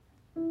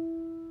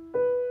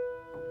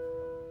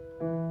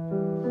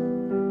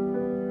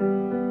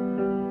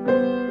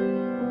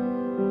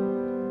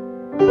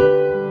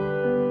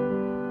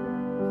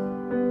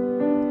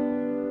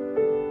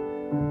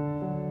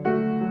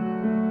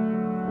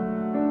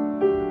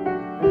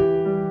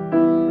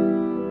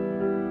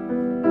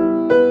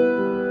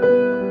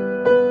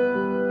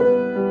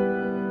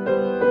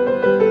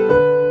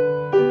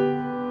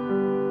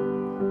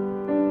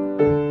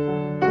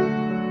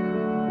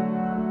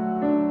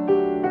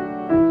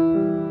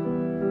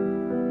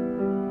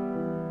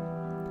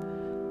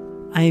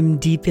I'm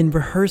deep in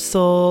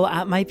rehearsal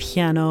at my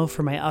piano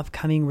for my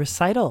upcoming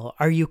recital.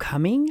 Are you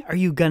coming? Are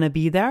you gonna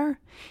be there?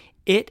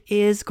 It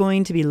is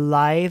going to be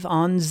live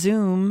on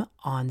Zoom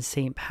on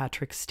St.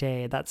 Patrick's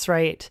Day. That's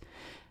right.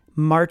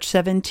 March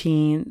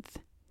 17th,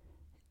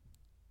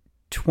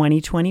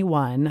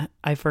 2021.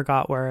 I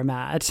forgot where I'm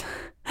at.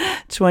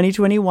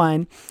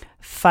 2021,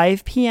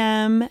 5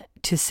 p.m.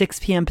 to 6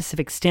 p.m.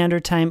 Pacific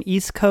Standard Time,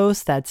 East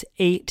Coast. That's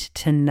 8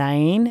 to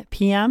 9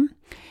 p.m.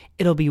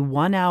 It'll be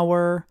 1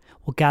 hour.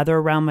 We'll gather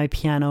around my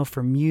piano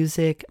for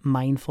music,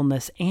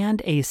 mindfulness,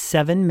 and a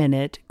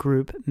 7-minute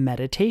group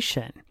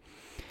meditation.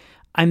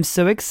 I'm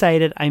so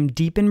excited. I'm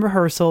deep in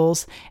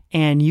rehearsals,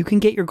 and you can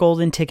get your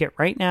golden ticket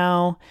right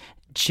now.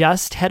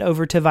 Just head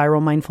over to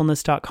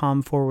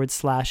viralmindfulness.com/,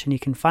 and you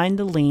can find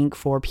the link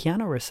for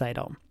piano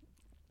recital.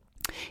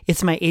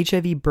 It's my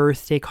HIV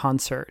birthday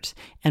concert,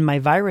 and my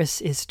virus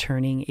is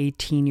turning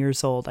 18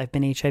 years old. I've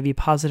been HIV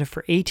positive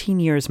for 18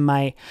 years.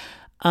 My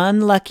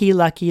unlucky,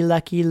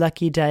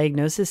 lucky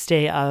diagnosis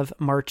day of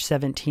March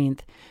 17th,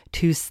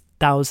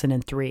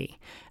 2003.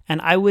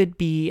 And I would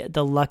be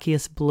the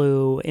luckiest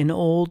blue in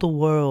all the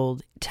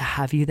world to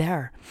have you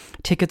there.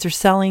 Tickets are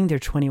selling. They're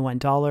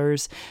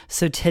 $21.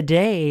 So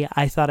today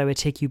I thought I would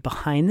take you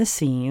behind the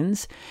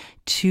scenes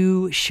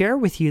to share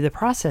with you the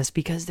process,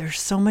 because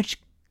there's so much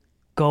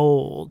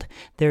gold.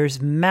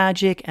 There's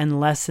magic and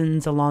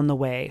lessons along the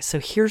way. So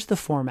here's the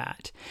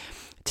format.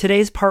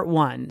 Today's part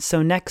 1.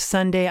 So next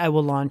Sunday, I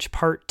will launch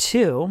part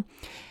 2.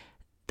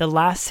 The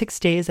last 6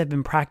 days I've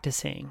been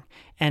practicing,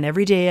 and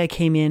every day I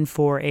came in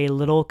for a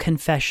little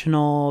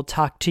confessional,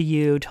 talked to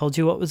you, told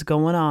you what was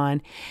going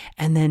on.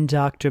 And then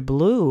Dr.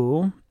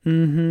 Blue,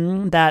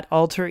 that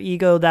alter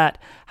ego, that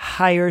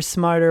higher,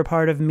 smarter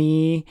part of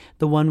me,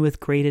 the one with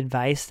great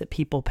advice that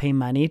people pay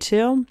money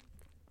to,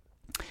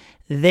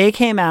 they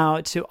came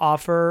out to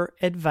offer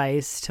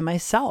advice to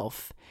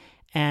myself.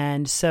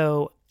 And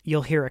so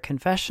you'll hear a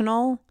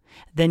confessional,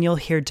 then you'll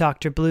hear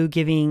Dr. Blue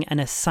giving an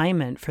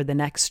assignment for the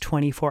next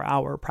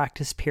 24-hour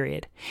practice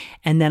period.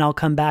 And then I'll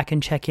come back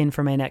and check in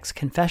for my next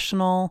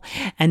confessional.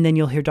 And then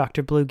you'll hear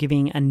Dr. Blue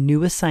giving a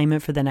new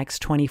assignment for the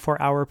next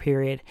 24-hour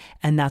period.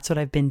 And that's what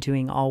I've been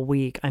doing all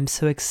week. I'm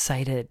so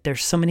excited.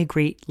 There's so many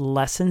great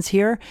lessons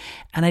here.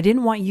 And I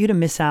didn't want you to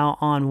miss out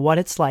on what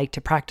it's like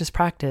to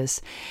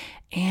practice.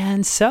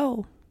 And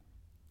so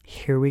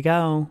here we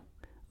go.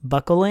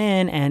 Buckle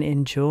in and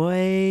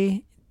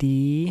enjoy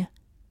the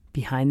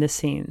behind the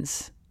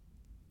scenes.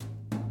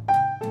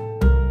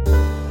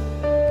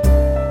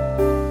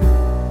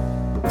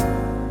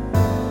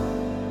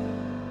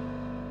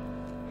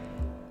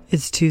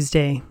 It's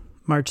Tuesday,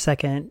 March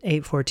 2nd,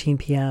 8:14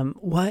 p.m.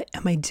 What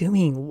am I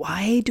doing?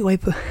 Why do I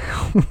put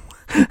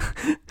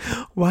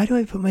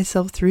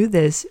myself through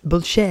this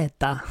bullshit?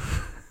 I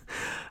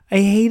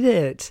hate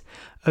it.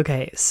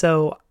 Okay,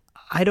 so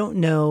I don't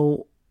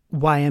know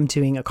why I'm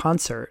doing a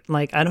concert.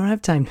 Like, I don't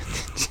have time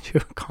to do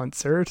a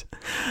concert.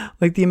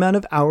 Like, the amount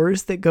of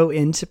hours that go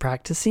into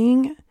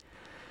practicing.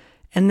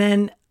 And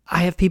then I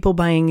have people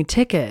buying a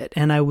ticket,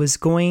 and I was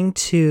going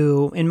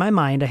to, in my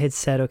mind, I had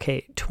said,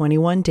 okay,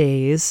 21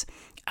 days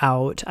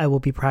out, I will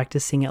be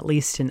practicing at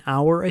least an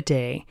hour a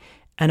day.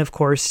 And of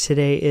course,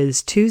 today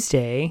is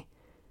Tuesday,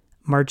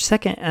 March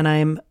 2nd, and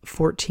I'm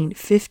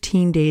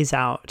 15 days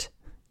out.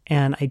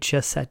 And I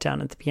just sat down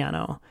at the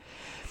piano.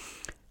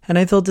 And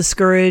I feel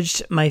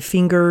discouraged. My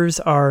fingers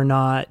are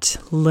not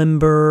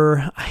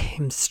limber.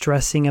 I'm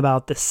stressing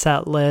about the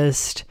set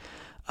list.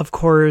 Of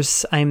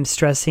course, I'm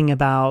stressing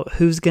about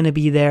who's going to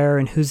be there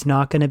and who's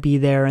not going to be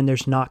there. And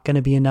there's not going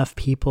to be enough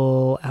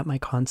people at my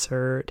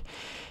concert.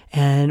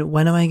 And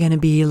when am I going to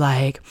be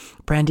like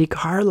Brandi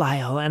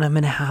Carlile? And I'm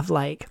going to have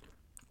like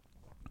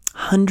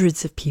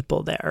hundreds of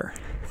people there.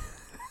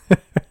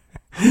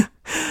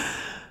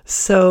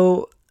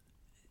 So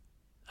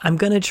I'm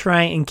going to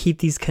try and keep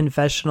these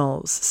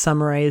confessionals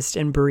summarized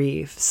and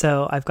brief.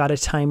 So I've got a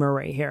timer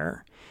right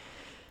here.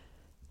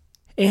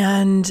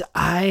 And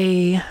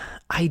I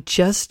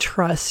just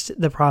trust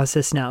the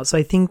process now. So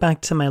I think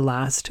back to my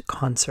last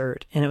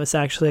concert, and it was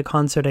actually a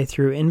concert I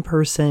threw in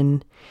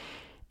person.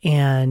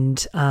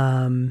 And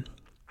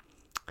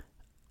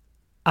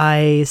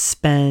I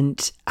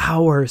spent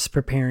hours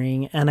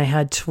preparing, and I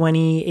had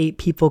 28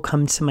 people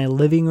come to my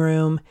living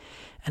room.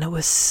 And it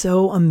was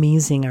so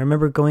amazing. I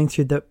remember going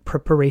through the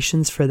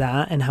preparations for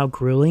that and how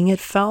grueling it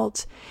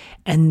felt.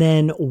 And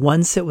then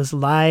once it was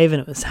live and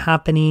it was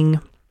happening,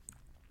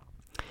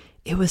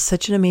 it was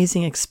such an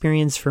amazing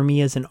experience for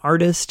me as an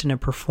artist and a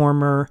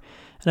performer.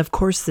 And of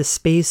course, the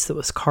space that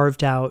was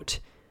carved out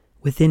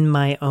within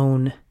my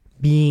own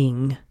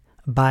being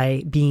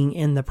by being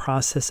in the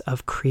process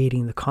of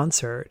creating the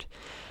concert.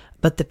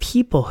 But the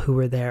people who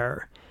were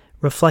there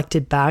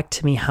reflected back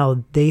to me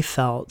how they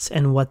felt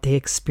and what they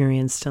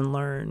experienced and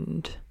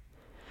learned.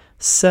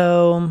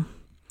 So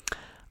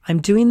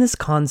I'm doing this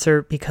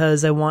concert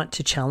because I want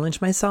to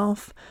challenge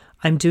myself.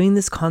 I'm doing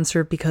this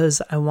concert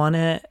because I want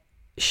to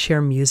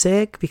share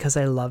music because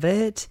I love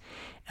it.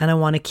 And I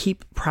want to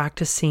keep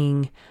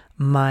practicing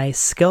my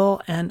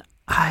skill. And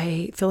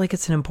I feel like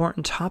it's an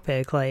important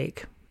topic.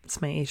 Like,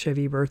 it's my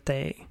HIV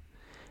birthday.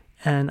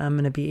 And I'm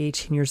going to be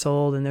 18 years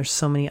old, and there's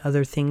so many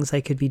other things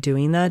I could be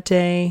doing that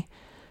day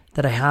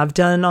that I have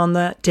done on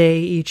that day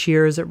each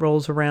year as it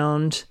rolls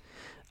around.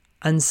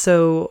 And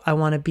so I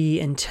want to be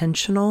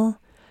intentional,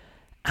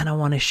 and I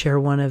want to share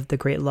one of the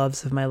great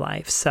loves of my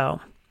life.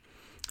 So,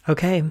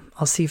 okay,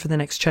 I'll see you for the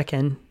next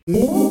check-in.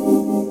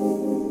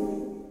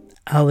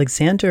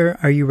 Alexander,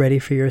 are you ready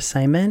for your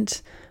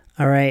assignment?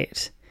 All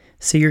right.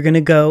 So you're going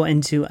to go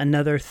and do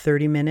another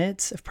 30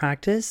 minutes of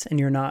practice, and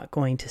you're not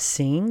going to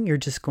sing. You're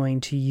just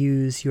going to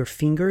use your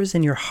fingers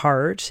and your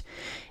heart.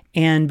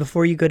 And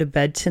before you go to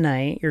bed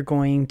tonight, you're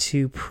going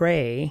to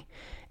pray,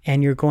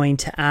 and you're going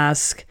to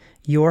ask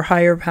your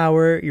higher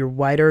power, your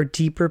wider,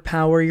 deeper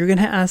power. You're going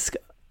to ask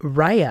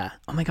Raya.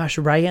 Oh my gosh,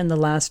 Raya and the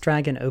Last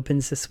Dragon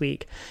opens this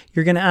week.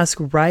 You're going to ask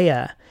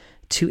Raya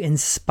to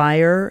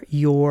inspire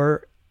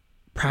your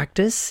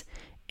practice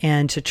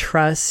and to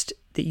trust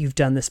that you've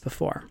done this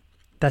before.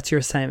 That's your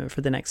assignment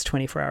for the next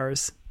 24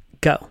 hours.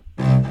 Go.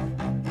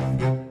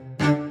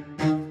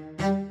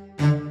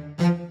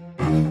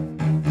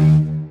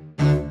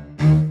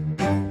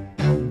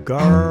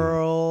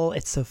 Girl,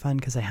 it's so fun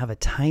because I have a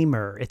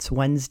timer. It's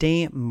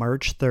Wednesday,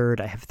 March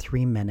 3rd. I have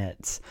 3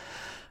 minutes.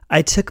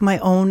 I took my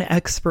own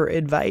expert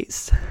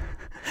advice.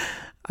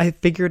 I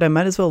figured I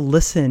might as well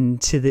listen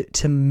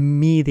to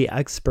me, the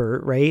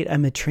expert, right?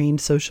 I'm a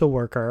trained social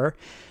worker.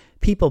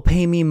 People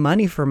pay me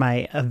money for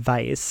my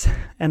advice,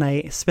 and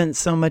I spent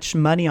so much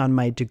money on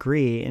my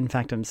degree. In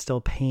fact, I'm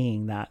still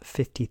paying that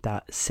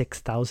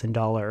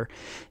 $56,000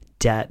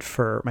 debt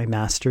for my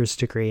master's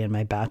degree and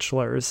my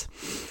bachelor's.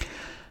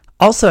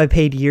 Also, I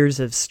paid years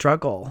of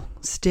struggle,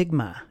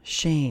 stigma,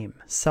 shame,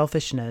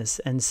 selfishness,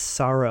 and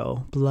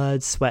sorrow,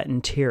 blood, sweat,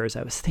 and tears.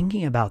 I was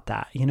thinking about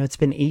that. You know, it's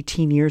been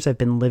 18 years I've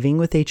been living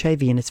with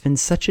HIV, and it's been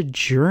such a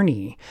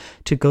journey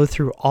to go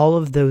through all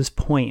of those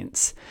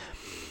points.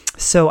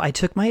 So I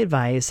took my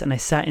advice and I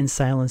sat in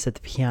silence at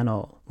the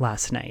piano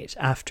last night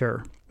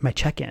after my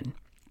check-in.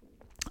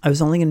 I was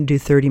only going to do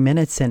 30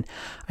 minutes, and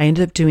I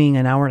ended up doing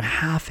an hour and a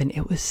half, and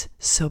it was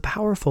so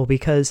powerful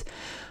because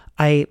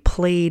I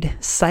played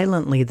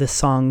silently the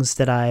songs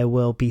that I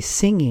will be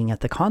singing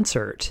at the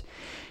concert.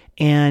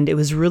 And it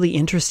was really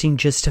interesting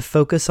just to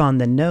focus on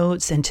the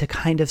notes and to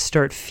kind of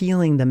start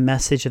feeling the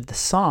message of the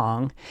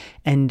song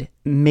and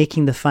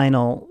making the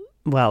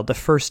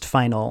first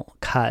final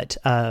cut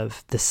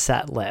of the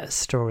set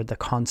list or the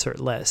concert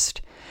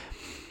list.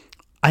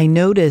 I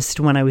noticed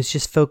when I was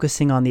just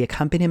focusing on the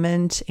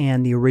accompaniment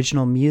and the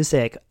original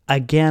music,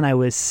 again, I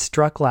was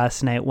struck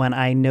last night when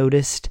I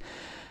noticed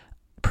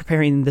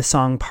preparing the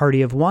song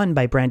Party of One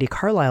by Brandi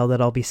Carlile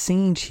that I'll be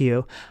singing to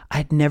you.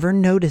 I'd never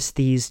noticed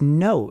these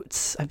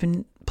notes. I've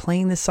been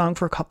playing this song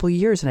for a couple of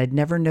years, and I'd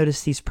never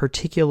noticed these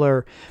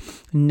particular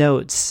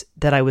notes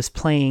that I was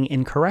playing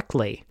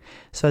incorrectly.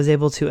 So I was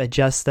able to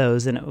adjust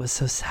those, and it was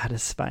so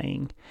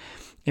satisfying.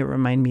 It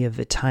reminded me of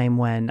a time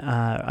when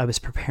I was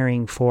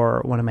preparing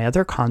for one of my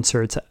other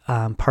concerts,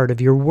 Part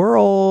of Your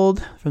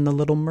World from The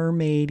Little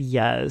Mermaid.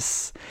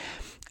 Yes.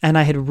 And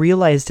I had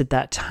realized at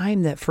that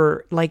time that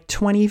for like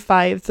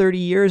 25, 30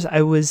 years,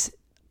 I was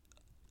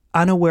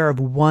unaware of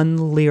one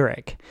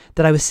lyric,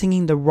 that I was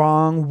singing the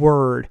wrong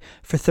word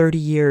for 30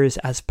 years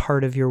as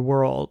Part of Your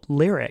World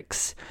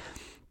lyrics.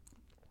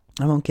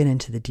 I won't get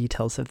into the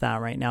details of that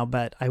right now,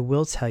 but I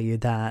will tell you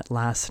that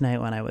last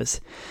night when I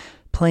was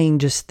playing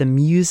just the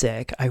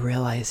music, I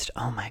realized,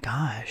 oh my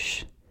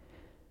gosh,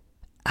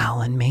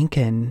 Alan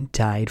Menken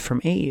died from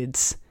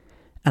AIDS.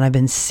 And I've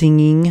been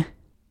singing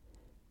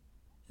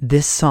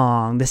this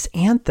song, this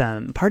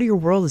anthem. Part of Your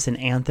World is an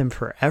anthem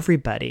for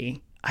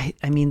everybody. I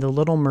mean, The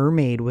Little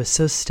Mermaid was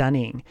so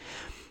stunning.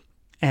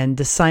 And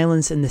the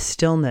silence and the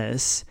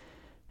stillness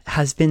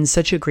has been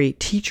such a great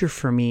teacher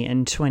for me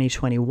in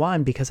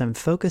 2021 because I'm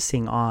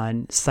focusing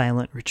on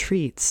silent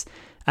retreats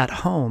at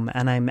home,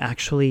 and I'm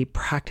actually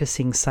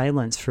practicing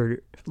silence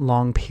for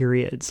longer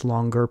periods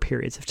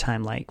of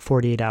time, like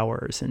 48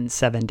 hours and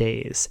 7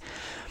 days.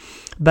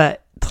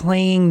 But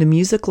playing the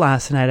music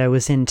last night, I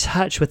was in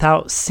touch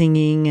without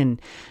singing and,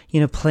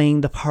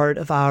 playing the part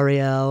of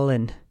Ariel.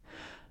 And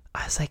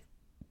I was like,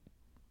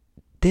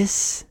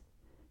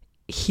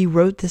 he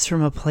wrote this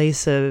from a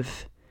place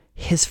of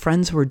his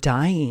friends were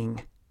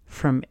dying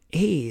from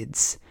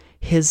AIDS.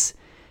 His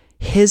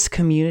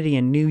community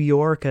in New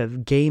York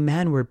of gay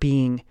men were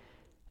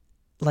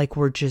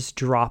just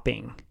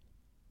dropping,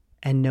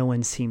 and no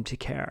one seemed to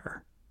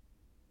care.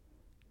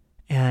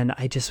 And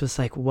I just was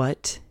like,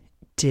 what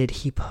did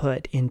he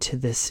put into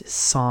this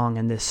song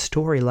and this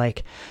story?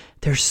 Like,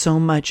 there's so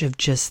much of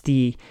just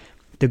the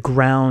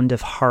ground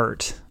of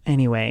heart.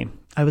 Anyway,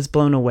 I was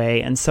blown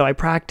away. And so I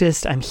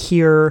practiced. I'm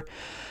here.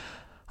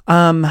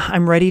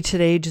 I'm ready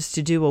today just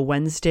to do a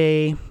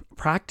Wednesday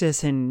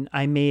practice. And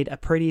I made a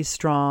pretty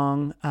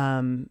strong,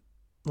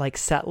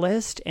 set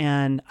list.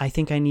 And I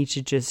think I need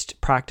to just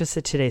practice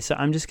it today. So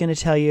I'm just going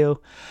to tell you,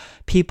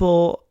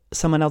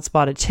 someone else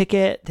bought a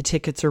ticket. The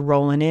tickets are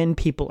rolling in.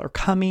 People are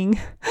coming.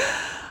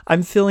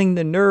 I'm feeling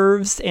the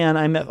nerves, and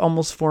I'm at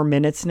almost 4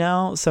 minutes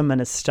now, so I'm going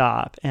to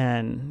stop.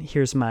 And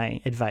here's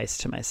my advice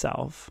to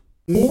myself.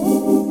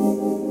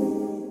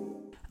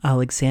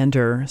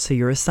 Alexander, so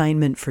your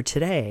assignment for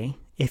today,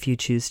 if you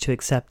choose to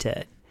accept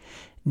it.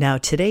 Now,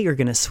 today you're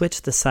going to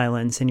switch the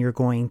silence and you're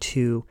going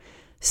to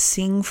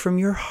sing from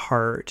your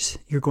heart.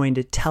 You're going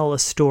to tell a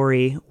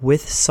story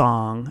with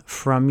song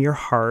from your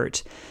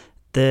heart,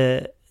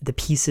 the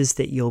pieces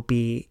that you'll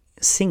be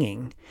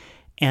singing.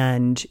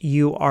 And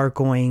you are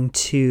going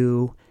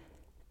to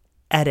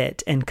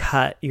edit and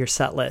cut your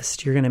set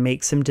list. You're going to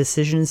make some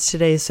decisions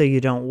today so you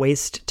don't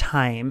waste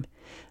time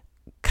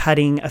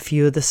cutting a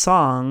few of the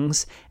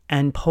songs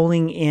and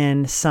pulling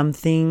in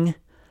something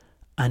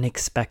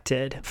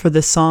unexpected. For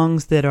the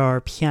songs that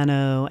are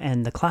piano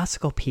and the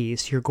classical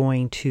piece, you're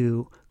going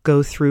to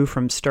go through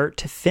from start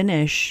to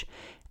finish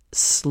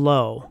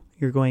slow.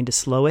 You're going to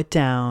slow it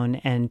down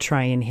and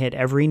try and hit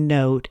every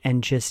note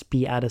and just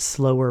be at a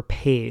slower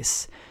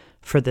pace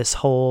for this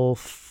whole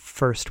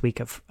first week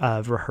of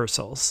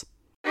rehearsals.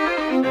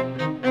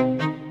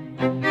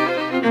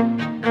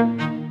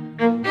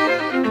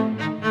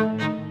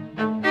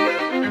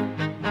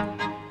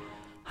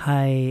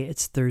 Hi,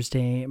 it's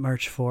Thursday,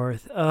 March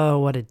 4th. Oh,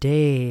 what a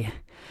day.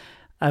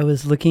 I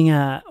was looking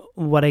at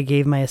what I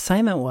gave my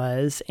assignment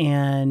was,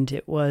 and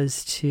it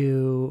was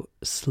to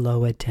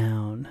slow it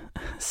down.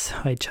 So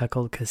I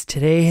chuckled because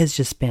today has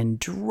just been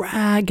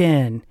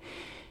dragging.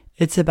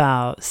 It's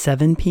about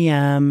 7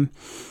 p.m.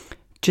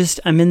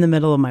 I'm in the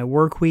middle of my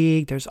work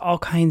week. There's all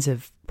kinds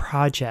of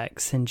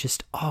projects and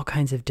just all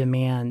kinds of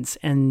demands.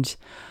 And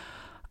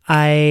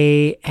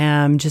I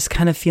am just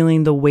kind of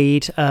feeling the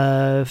weight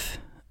of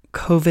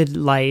COVID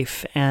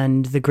life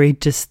and the great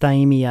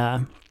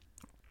dysthymia.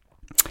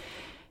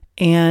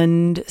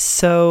 And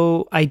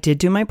so I did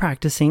do my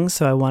practicing,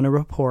 so I want to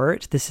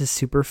report. This is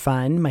super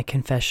fun, my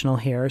confessional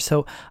here.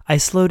 So I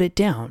slowed it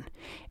down.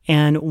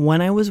 And when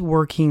I was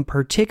working,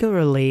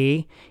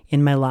 particularly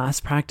in my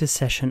last practice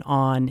session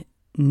on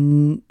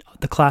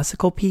the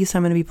classical piece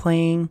I'm going to be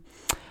playing,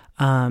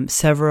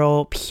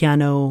 several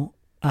piano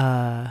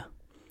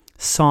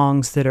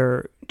songs that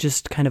are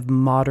just kind of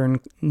modern,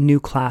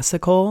 new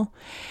classical,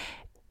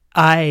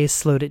 I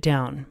slowed it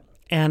down.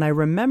 And I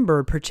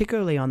remember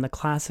particularly on the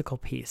classical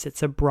piece,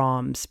 it's a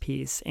Brahms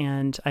piece,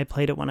 and I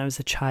played it when I was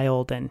a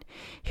child, and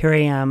here I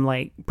am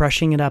like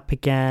brushing it up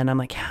again. I'm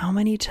like, how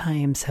many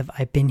times have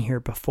I been here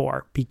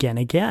before? Begin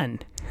again.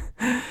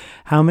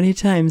 How many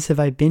times have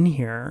I been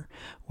here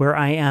where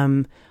I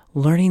am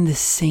learning the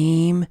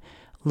same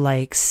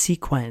like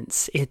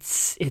sequence?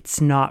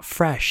 It's not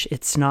fresh.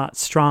 It's not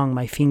strong.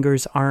 My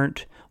fingers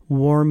aren't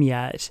warm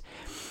yet.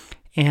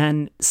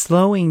 And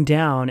slowing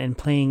down and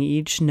playing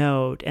each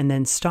note and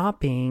then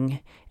stopping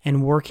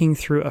and working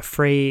through a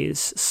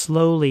phrase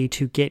slowly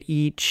to get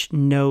each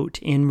note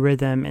in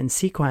rhythm and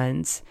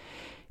sequence,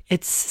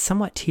 it's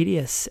somewhat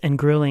tedious and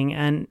grueling.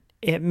 And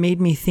it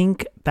made me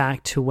think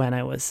back to when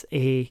I was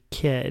a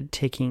kid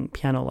taking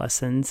piano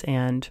lessons,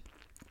 and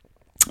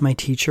my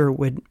teacher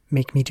would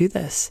make me do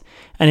this.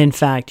 And in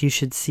fact, you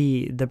should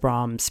see the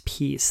Brahms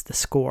piece, the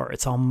score.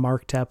 It's all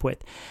marked up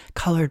with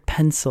colored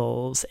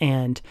pencils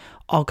and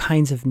all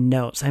kinds of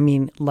notes. I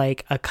mean,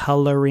 like a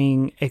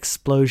coloring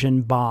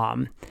explosion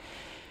bomb.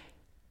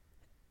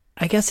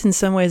 I guess in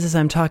some ways, as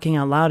I'm talking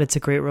out loud, it's a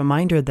great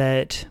reminder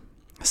that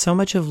so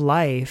much of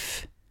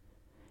life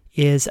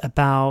is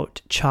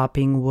about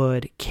chopping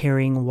wood,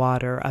 carrying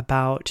water,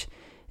 about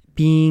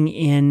being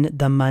in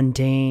the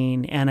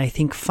mundane. And I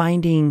think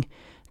finding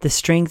the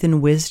strength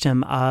and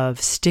wisdom of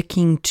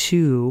sticking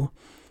to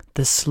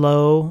the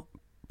slow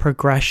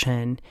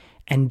progression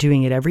and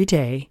doing it every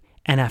day.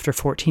 And after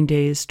 14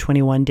 days,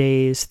 21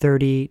 days,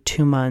 30,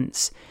 2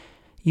 months,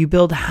 you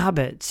build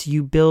habits,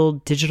 you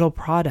build digital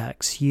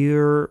products,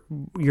 your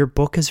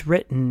book is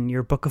written,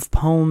 your book of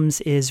poems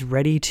is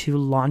ready to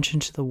launch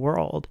into the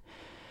world.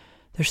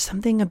 There's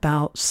something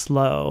about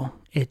slow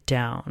it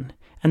down.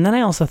 And then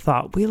I also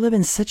thought, we live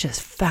in such a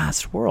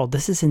fast world.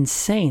 This is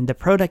insane. The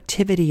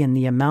productivity and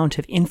the amount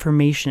of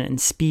information and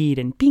speed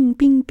and bing,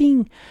 bing,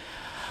 bing.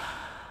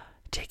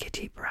 Take a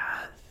deep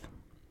breath.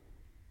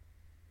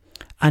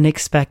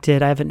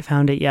 Unexpected. I haven't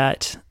found it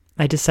yet.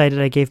 I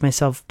decided I gave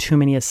myself too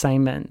many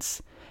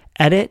assignments.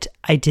 Edit.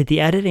 I did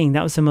the editing.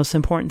 That was the most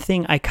important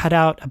thing. I cut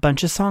out a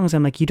bunch of songs.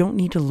 I'm like, you don't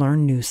need to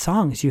learn new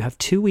songs. You have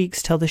 2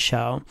 weeks till the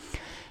show.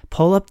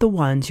 Pull up the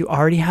ones you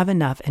already have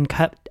enough and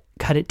cut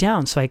it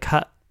down. So I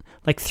cut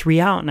like 3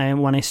 out.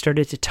 And when I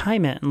started to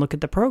time it and look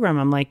at the program,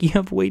 I'm like, you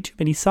have way too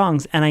many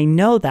songs. And I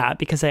know that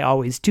because I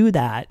always do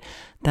that.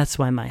 That's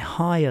why my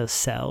higher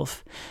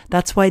self,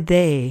 that's why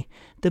the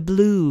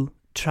Blue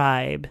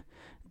tribe,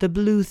 the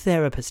Blue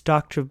therapist,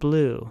 Dr.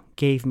 Blue,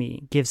 gives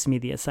me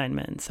the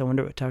assignments. I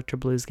wonder what Dr.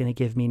 Blue is going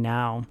to give me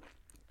now.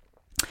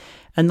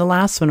 And the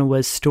last one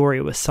was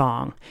story with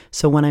song.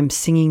 So when I'm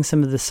singing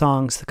some of the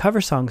songs, the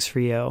cover songs for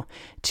you,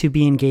 to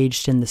be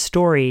engaged in the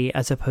story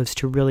as opposed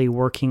to really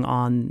working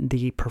on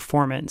the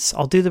performance.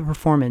 I'll do the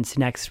performance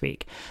next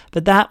week,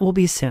 but that will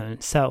be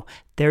soon. So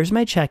there's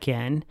my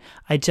check-in.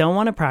 I don't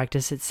want to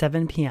practice at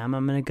 7 p.m.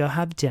 I'm going to go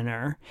have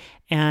dinner,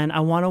 and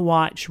I want to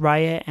watch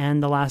Raya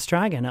and the Last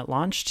Dragon at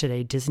launch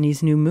today,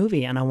 Disney's new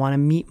movie, and I want to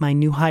meet my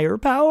new higher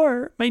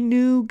power, my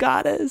new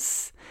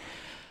goddess.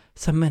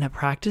 So I'm going to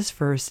practice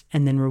first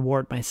and then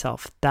reward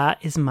myself. That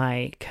is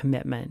my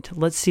commitment.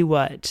 Let's see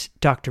what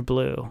Dr.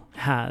 Blue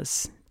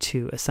has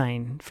to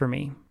assign for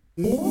me.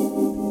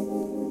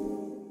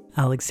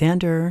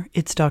 Alexander,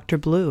 it's Dr.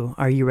 Blue.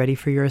 Are you ready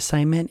for your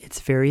assignment? It's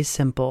very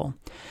simple.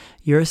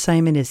 Your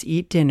assignment is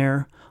eat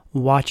dinner,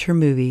 watch your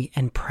movie,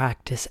 and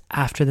practice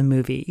after the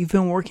movie. You've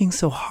been working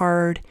so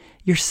hard.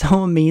 You're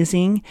so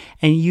amazing,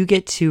 and you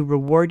get to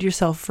reward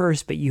yourself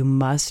first, but you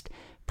must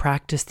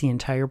practice the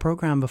entire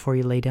program before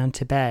you lay down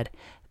to bed.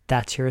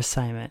 That's your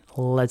assignment.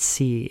 Let's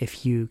see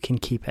if you can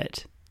keep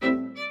it.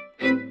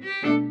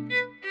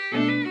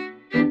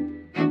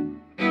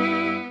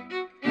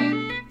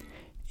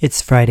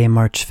 It's Friday,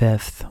 March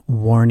 5th.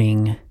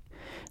 Warning.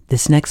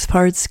 This next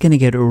part's going to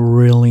get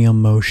really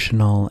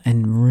emotional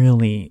and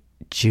really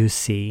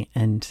juicy.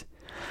 And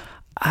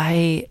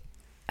I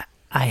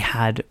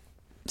had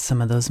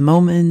some of those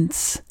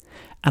moments,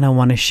 and I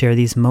want to share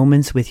these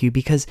moments with you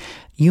because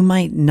you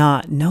might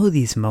not know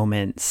these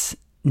moments,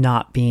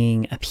 not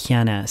being a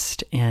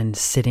pianist and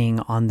sitting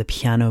on the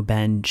piano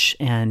bench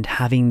and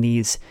having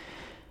these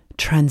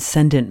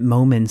transcendent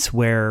moments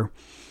where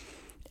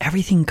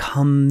everything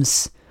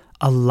comes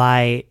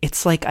alive.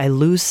 It's like I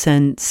lose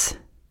sense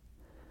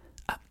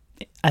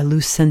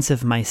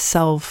of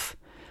myself.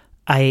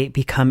 I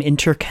become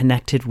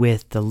interconnected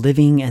with the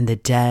living and the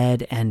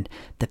dead and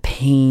the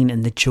pain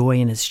and the joy.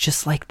 And it's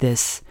just like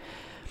this.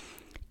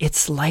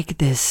 It's like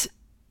this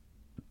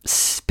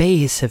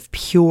space of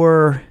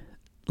pure,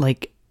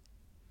 like,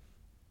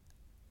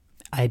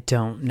 I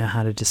don't know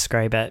how to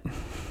describe it.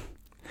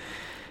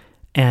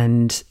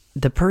 And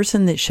the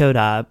person that showed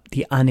up,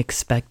 the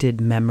unexpected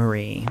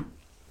memory,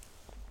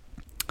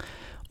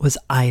 was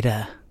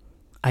Ida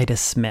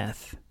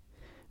Smith.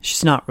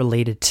 She's not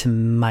related to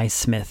my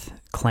Smith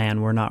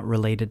clan. We're not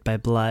related by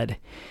blood.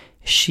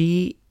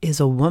 She is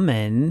a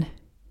woman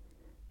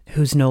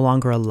who's no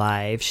longer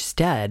alive. She's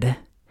dead.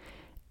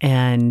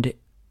 And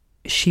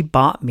she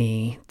bought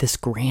me this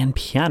grand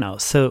piano.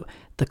 So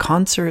the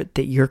concert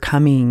that you're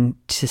coming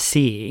to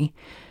see,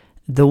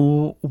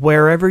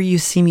 wherever you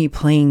see me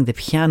playing the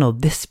piano,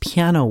 this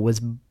piano was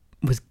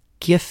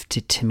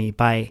gifted to me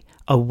by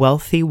a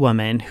wealthy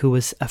woman who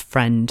was a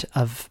friend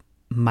of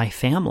my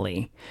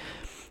family.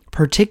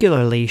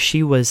 Particularly,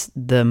 she was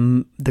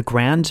the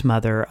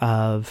grandmother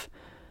of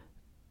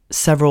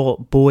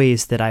several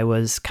boys that I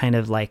was kind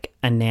of like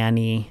a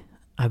nanny.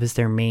 I was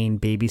their main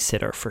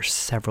babysitter for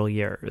several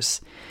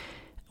years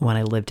when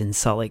I lived in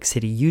Salt Lake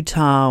City,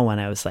 Utah, when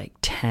I was like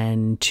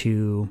 10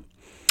 to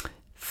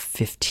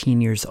 15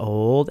 years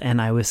old.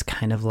 And I was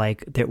kind of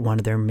like one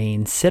of their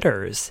main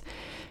sitters.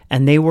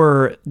 And they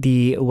were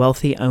the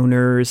wealthy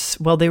owners.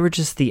 Well, they were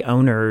just the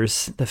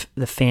owners,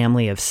 the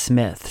family of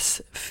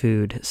Smith's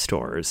food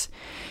stores.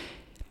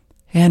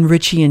 And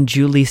Richie and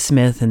Julie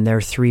Smith and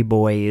their 3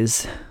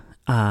 boys,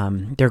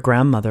 their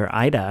grandmother,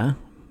 Ida,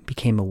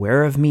 became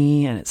aware of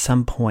me, and at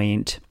some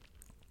point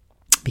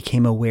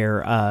became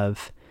aware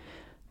of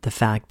the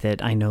fact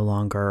that I no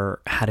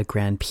longer had a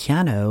grand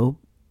piano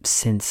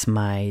since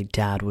my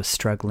dad was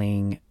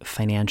struggling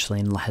financially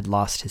and had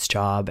lost his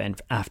job.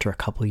 And after a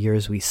couple of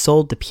years, we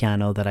sold the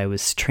piano that I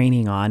was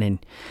training on, and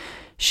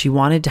she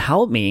wanted to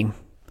help me.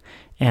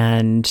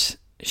 And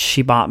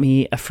she bought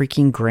me a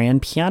freaking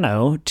grand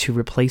piano to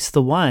replace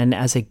the one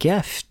as a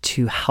gift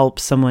to help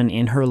someone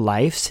in her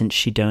life, since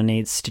she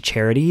donates to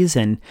charities.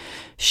 And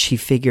she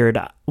figured,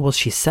 well,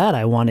 she said,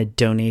 I want to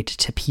donate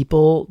to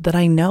people that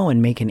I know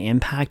and make an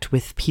impact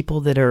with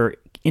people that are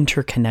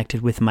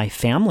interconnected with my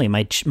family,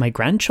 my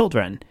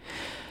grandchildren.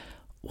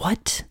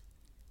 What?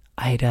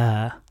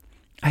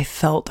 I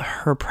felt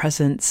her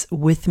presence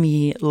with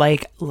me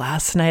like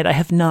last night. I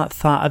have not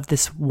thought of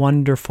this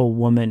wonderful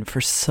woman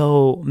for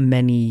so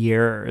many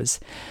years.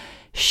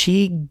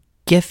 She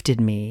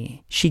gifted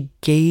me. She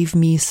gave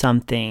me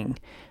something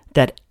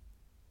that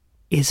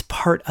is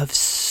part of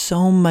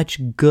so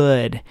much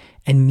good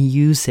and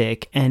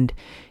music and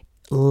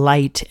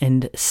light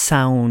and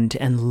sound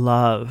and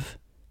love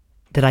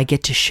that I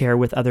get to share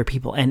with other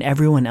people and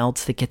everyone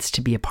else that gets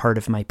to be a part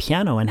of my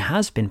piano and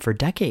has been for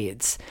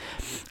decades.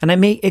 And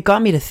it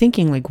got me to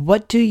thinking, like,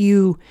 what do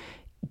you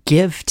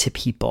give to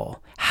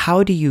people?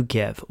 How do you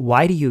give?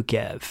 Why do you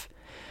give?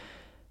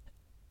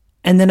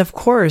 And then, of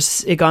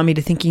course, it got me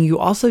to thinking you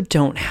also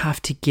don't have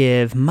to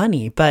give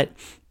money, but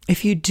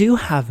if you do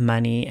have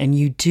money and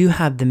you do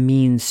have the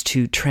means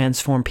to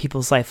transform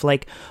people's life,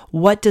 like,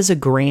 what does a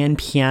grand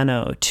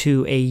piano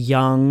to a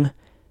young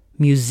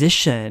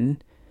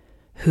musician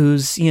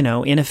who's, in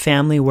a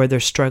family where they're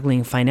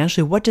struggling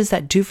financially, what does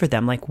that do for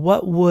them? Like,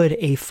 what would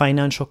a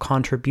financial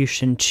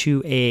contribution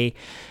to a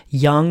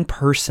young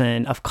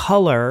person of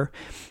color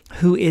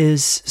who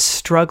is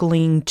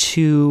struggling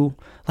to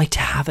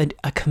have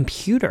a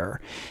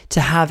computer, to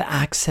have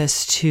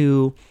access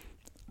to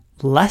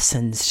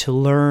lessons, to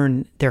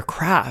learn their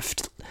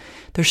craft?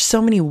 There's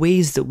so many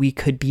ways that we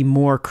could be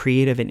more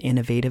creative and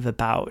innovative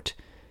about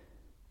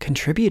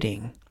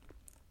contributing.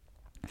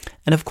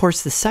 And of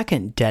course, the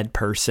second dead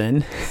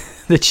person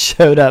that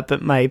showed up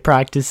at my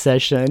practice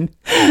session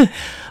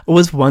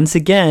was once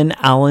again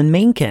Alan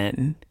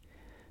Menken,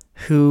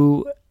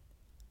 who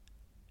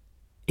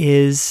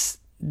is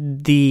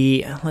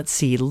the,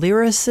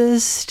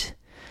 lyricist.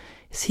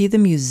 Is he the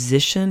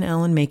musician?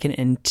 Alan Menken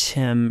and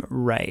Tim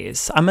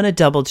Rice. I'm going to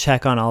double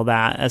check on all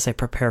that as I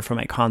prepare for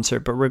my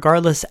concert. But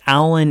regardless,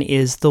 Alan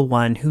is the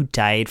one who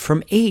died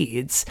from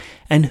AIDS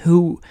and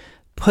who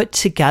put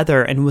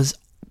together and was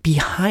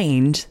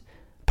behind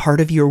Part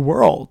of Your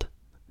World,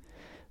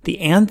 the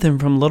anthem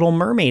from Little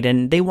Mermaid,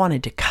 and they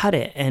wanted to cut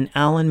it. And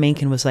Alan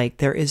Menken was like,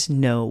 there is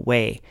no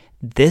way.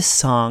 This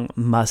song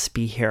must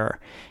be here.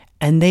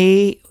 And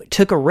they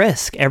took a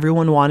risk.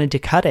 Everyone wanted to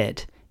cut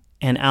it.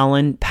 And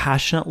Alan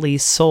passionately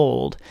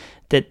sold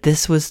that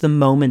this was the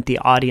moment the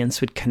audience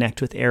would connect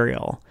with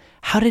Ariel.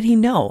 How did he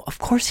know? Of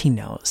course he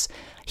knows.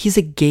 He's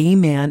a gay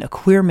man, a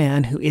queer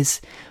man who is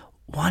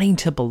wanting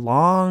to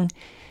belong.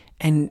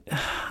 And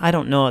I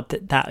don't know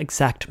at that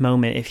exact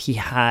moment if he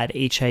had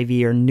HIV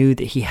or knew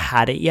that he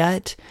had it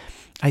yet.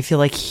 I feel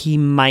like he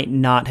might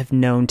not have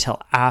known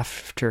till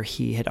after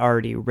he had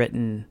already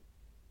written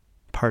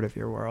Part of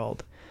Your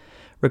World.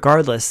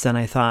 Regardless, then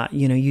I thought,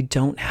 you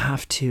don't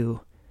have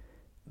to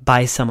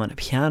buy someone a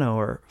piano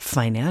or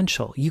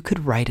financial. You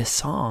could write a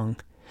song.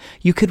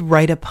 You could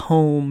write a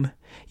poem.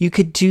 You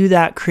could do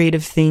that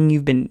creative thing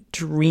you've been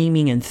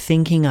dreaming and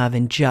thinking of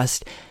and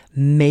just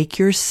make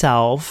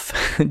yourself,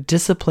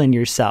 discipline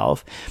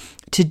yourself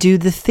to do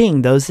the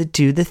thing. Those that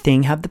do the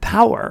thing have the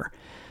power.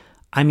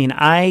 I mean,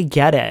 I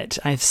get it.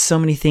 I have so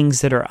many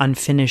things that are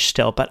unfinished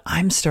still, but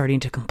I'm starting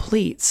to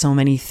complete so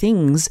many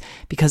things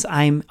because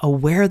I'm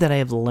aware that I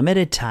have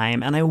limited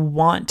time and I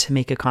want to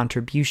make a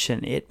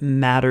contribution. It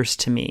matters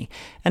to me.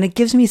 And it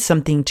gives me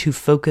something to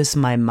focus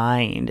my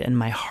mind and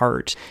my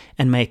heart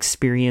and my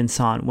experience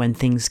on when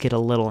things get a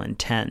little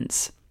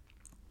intense.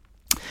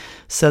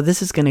 So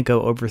this is going to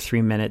go over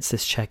 3 minutes,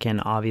 this check-in,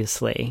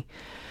 obviously.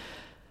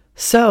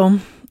 So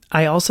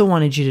I also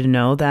wanted you to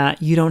know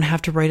that you don't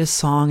have to write a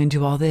song and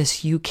do all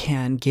this. You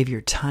can give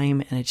your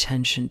time and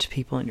attention to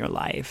people in your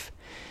life.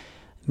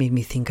 It made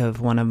me think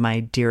of one of my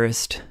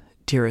dearest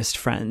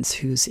friends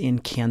who's in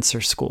cancer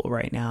school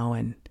right now.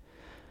 And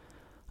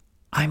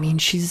I mean,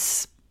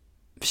 she's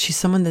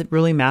someone that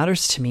really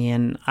matters to me.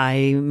 And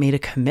I made a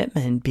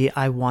commitment.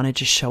 I wanted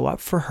to show up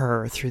for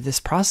her through this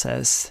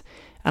process.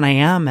 And I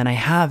am, and I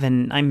have,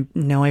 and I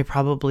know I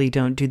probably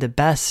don't do the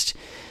best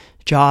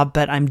job,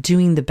 but I'm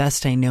doing the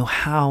best I know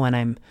how, and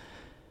I'm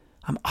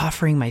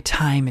offering my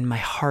time and my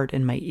heart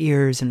and my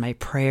ears and my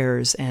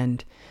prayers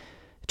and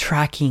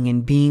tracking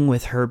and being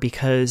with her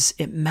because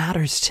it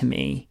matters to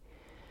me.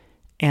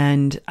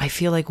 And I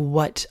feel like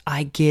what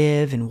I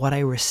give and what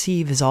I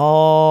receive is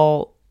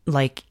all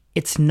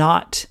it's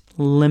not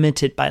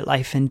limited by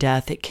life and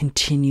death. It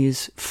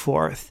continues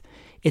forth.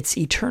 It's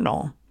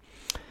eternal.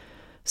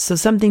 So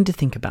something to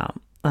think about.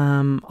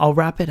 I'll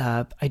wrap it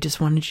up. I just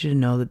wanted you to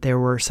know that there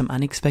were some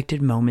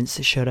unexpected moments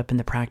that showed up in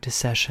the practice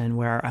session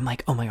where I'm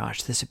like, oh my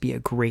gosh, this would be a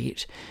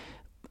great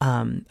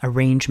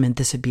arrangement.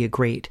 This would be a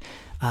great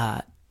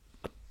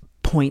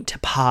point to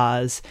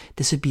pause.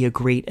 This would be a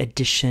great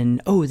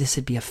addition. Oh, this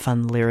would be a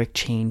fun lyric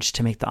change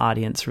to make the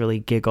audience really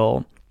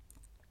giggle.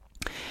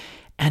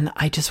 And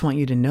I just want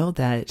you to know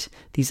that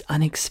these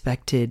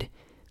unexpected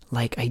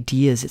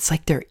ideas, it's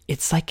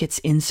like it's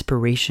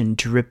inspiration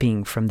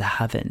dripping from the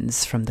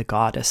heavens, from the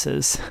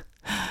goddesses.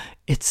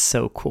 It's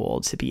so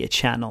cool to be a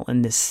channel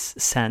in this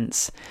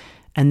sense.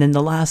 And then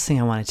the last thing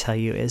I want to tell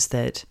you is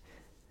that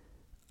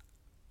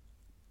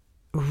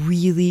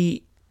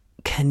really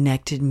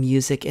connected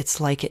music,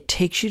 it's like it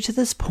takes you to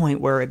this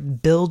point where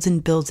it builds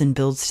and builds and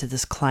builds to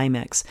this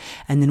climax.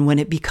 And then when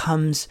it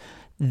becomes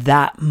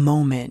that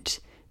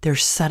moment,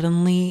 there's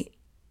suddenly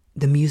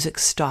the music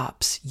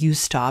stops, you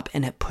stop,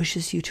 and it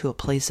pushes you to a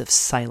place of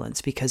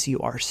silence because I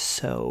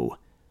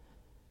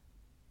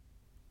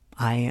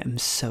am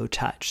so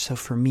touched. So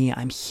for me,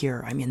 I'm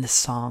here, I'm in the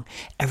song,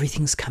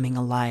 everything's coming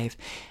alive.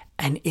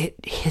 And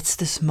it hits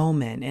this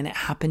moment, and it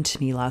happened to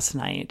me last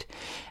night.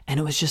 And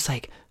it was just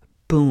like,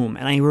 boom.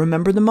 And I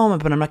remember the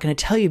moment, but I'm not going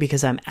to tell you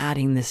because I'm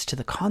adding this to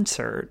the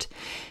concert.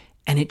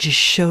 And it just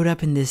showed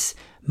up in this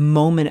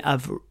moment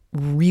of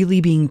really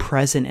being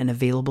present and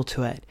available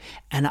to it.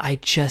 And I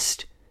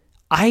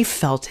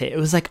felt it. It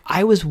was like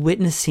I was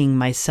witnessing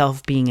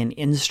myself being an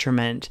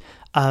instrument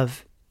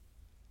of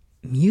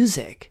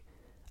music,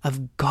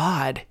 of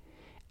God.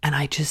 And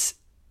I just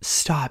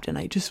stopped and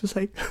I just was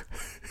like,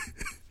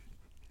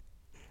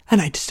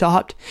 and I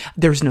stopped.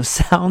 There was no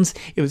sounds.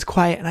 It was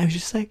quiet. And I was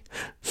just like,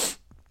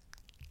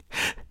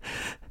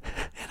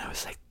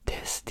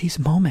 these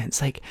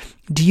moments. Like,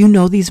 do you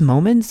know these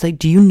moments? Like,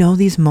 do you know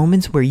these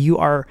moments where you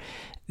are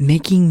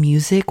making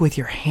music with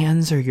your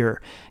hands or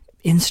your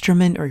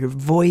instrument or your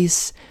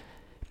voice,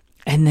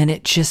 and then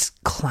it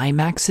just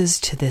climaxes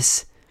to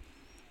this?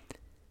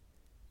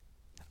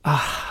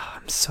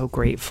 I'm so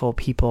grateful,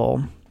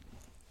 people.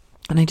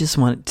 And I just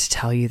want to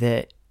tell you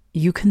that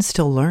you can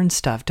still learn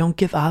stuff. Don't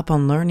give up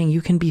on learning.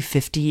 You can be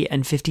 50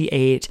 and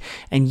 58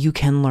 and you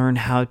can learn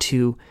how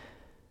to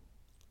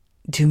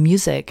do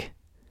music.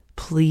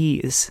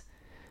 Please.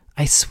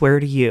 I swear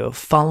to you,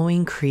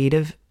 following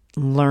creative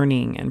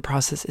learning and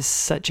process is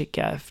such a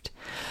gift.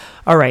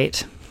 All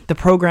right. The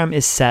program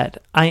is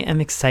set. I am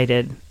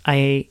excited.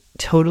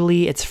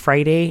 It's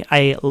Friday.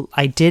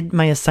 I did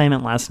my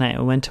assignment last night.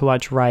 I went to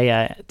watch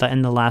Raya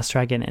and the Last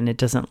Dragon, and it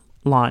doesn't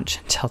launch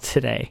until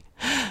today.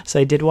 So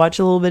I did watch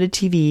a little bit of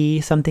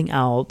TV, something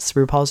else,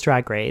 RuPaul's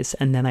Drag Race,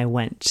 and then I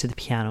went to the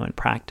piano and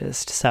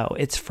practiced. So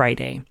it's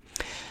Friday,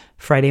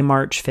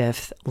 March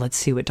 5th. Let's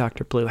see what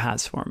Dr. Blue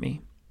has for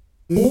me.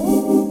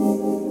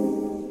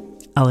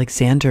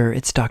 Alexander,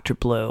 it's Dr.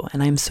 Blue,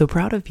 and I'm so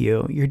proud of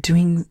you. You're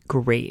doing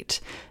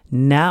great.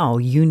 Now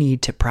you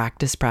need to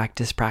practice.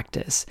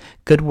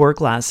 Good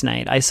work last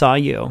night. I saw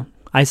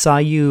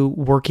you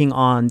working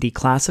on the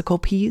classical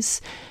piece,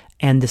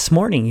 and this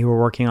morning you were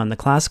working on the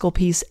classical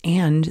piece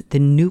and the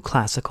new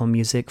classical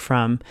music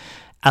from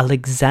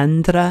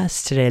Alexandre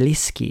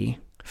Strelitzky,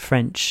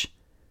 French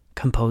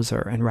composer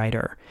and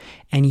writer.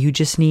 And you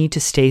just need to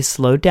stay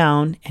slowed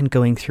down and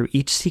going through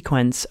each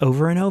sequence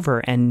over and over.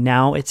 And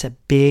now it's a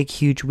big,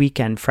 huge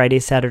weekend, Friday,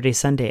 Saturday,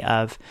 Sunday,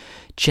 of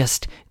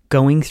just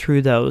going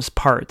through those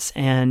parts.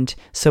 And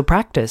so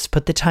practice,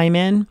 put the time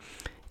in,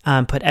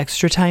 put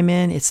extra time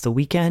in. It's the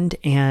weekend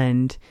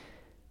and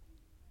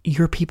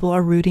your people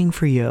are rooting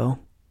for you.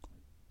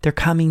 They're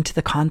coming to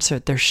the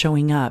concert. They're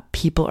showing up.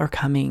 People are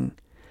coming.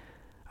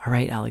 All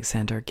right,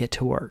 Alexander, get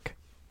to work.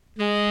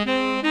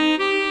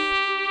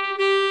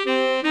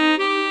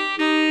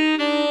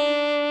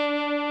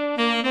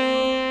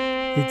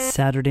 It's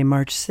Saturday,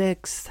 March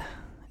 6th.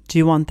 Do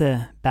you want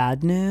the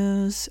bad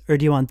news or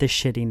do you want the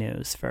shitty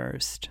news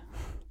first?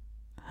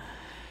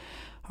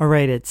 All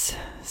right, it's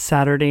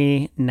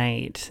Saturday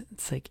night.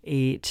 It's like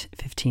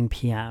 8:15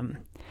 p.m.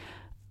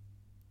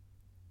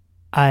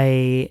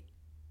 I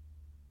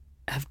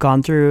have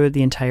gone through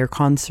the entire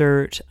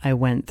concert. I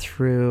went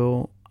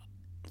through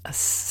a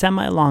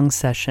semi-long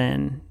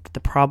session. The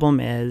problem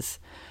is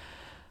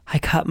I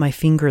cut my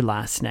finger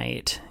last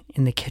night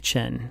in the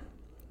kitchen.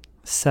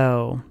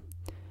 So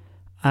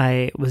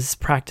I was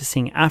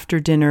practicing after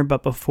dinner,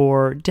 but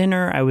before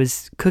dinner, I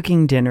was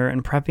cooking dinner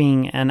and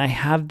prepping, and I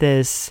have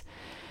this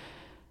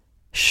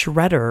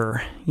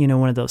shredder,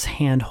 one of those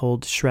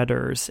handhold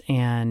shredders,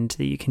 and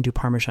that you can do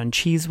Parmesan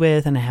cheese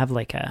with, and I have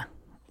like a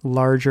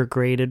larger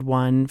graded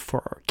one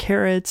for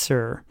carrots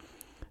or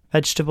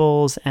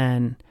vegetables,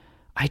 and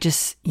I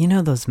just,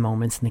 those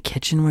moments in the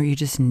kitchen where you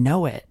just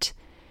know it.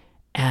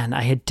 And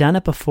I had done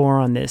it before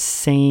on this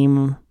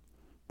same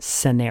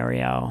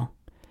scenario,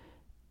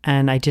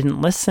 and I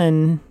didn't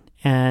listen,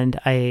 and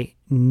I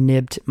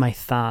nibbed my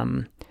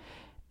thumb,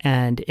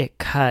 and it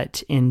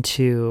cut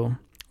into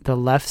the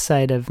left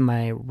side of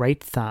my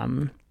right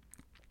thumb,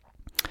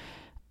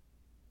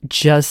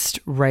 just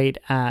right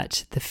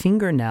at the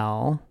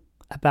fingernail,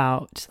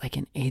 about like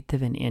 1/8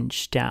 of an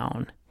inch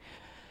down.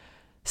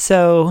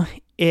 So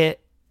it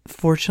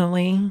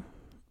fortunately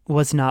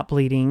was not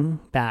bleeding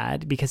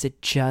bad because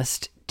it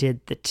just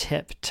did the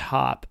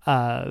top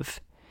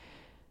of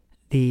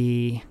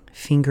the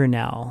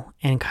fingernail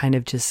and kind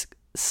of just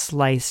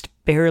sliced,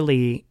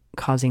 barely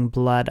causing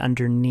blood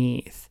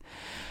underneath.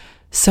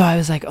 So I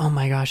was like, oh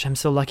my gosh, I'm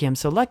so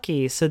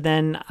lucky. So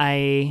then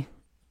I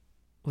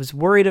was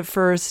worried at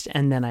first,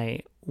 and then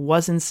I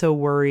wasn't so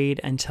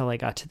worried until I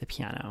got to the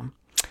piano.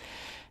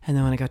 And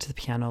then when I got to the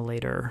piano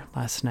later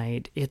last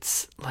night,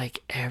 it's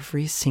like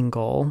every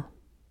single,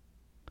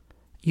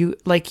 you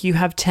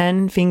have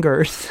 10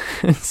 fingers,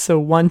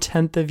 so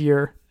 1/10 of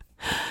your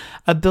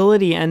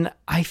ability. And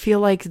I feel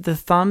like the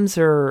thumbs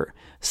are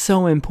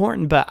so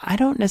important, but I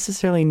don't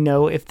necessarily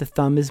know if the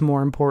thumb is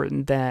more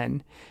important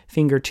than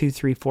finger 2,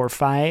 3, 4,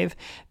 5,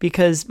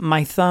 because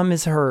my thumb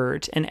is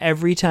hurt. And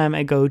every time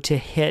I go to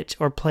hit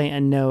or play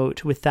a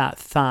note with that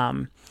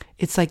thumb,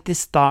 it's like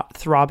this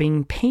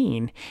throbbing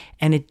pain,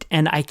 and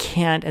I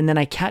can't, and then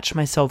I catch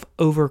myself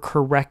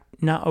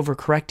not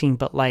overcorrecting,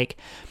 but like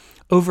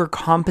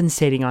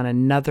overcompensating on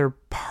another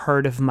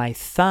part of my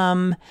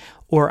thumb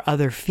or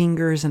other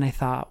fingers. And I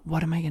thought,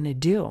 what am I going to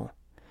do?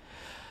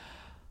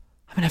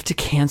 I'm going to have to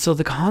cancel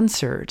the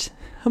concert.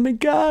 Oh my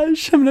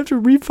gosh, I'm going to have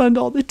to refund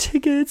all the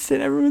tickets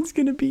and everyone's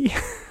going to be...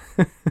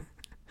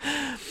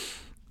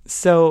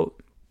 So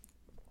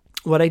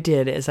what I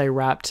did is I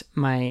wrapped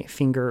my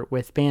finger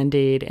with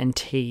Band-Aid and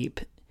tape,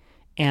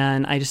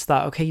 and I just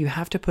thought, okay, you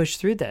have to push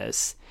through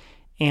this.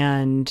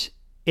 And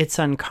it's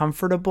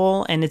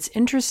uncomfortable, and it's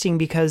interesting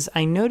because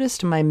I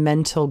noticed my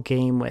mental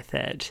game with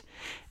it,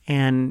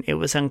 and it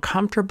was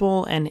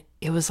uncomfortable, and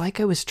it was like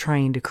I was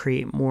trying to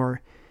create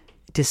more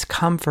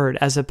discomfort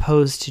as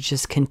opposed to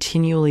just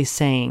continually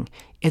saying,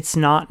 it's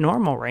not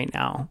normal right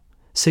now.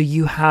 So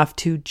you have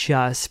to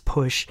just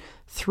push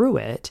through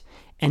it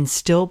and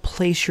still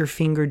place your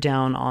finger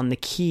down on the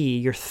key,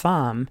 your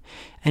thumb,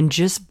 and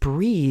just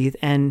breathe.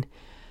 And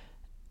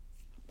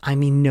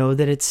know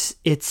that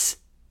it's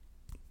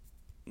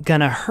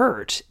gonna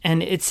hurt.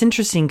 And it's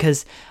interesting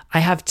because I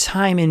have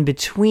time in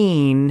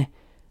between,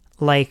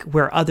 like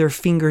where other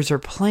fingers are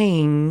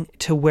playing,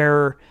 to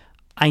where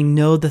I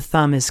know the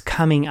thumb is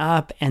coming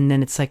up, and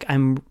then it's like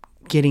I'm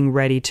getting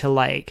ready to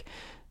like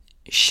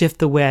shift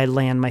the way I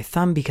land my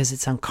thumb because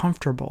it's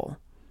uncomfortable.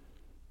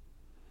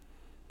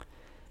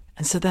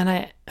 And so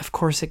then of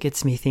course, it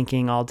gets me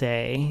thinking all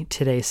day,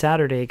 today,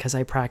 Saturday, because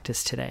I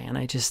practiced today. And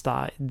I just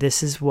thought,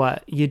 this is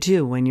what you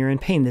do when you're in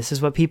pain. This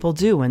is what people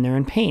do when they're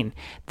in pain.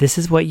 This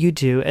is what you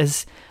do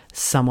as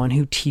someone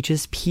who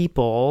teaches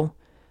people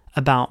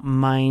about the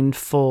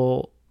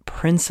mindful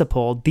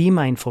principle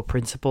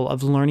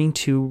of learning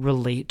to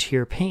relate to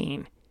your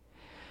pain.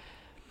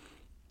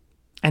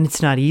 And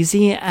it's not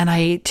easy. And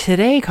I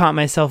today caught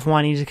myself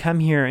wanting to come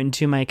here and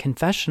do my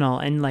confessional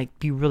and like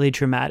be really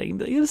dramatic and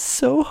be like, it was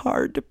so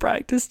hard to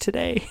practice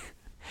today.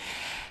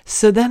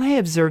 So then I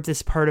observed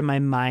this part of my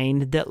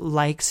mind that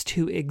likes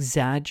to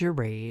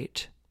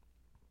exaggerate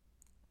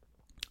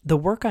the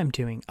work I'm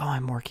doing. Oh,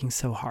 I'm working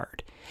so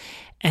hard.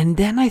 And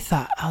then I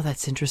thought, oh,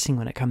 that's interesting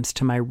when it comes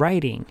to my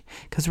writing.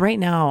 Because right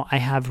now I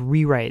have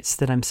rewrites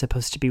that I'm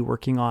supposed to be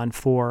working on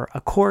for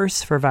a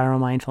course for Viral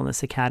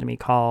Mindfulness Academy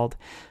called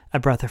A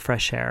Breath of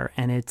Fresh Air.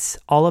 And it's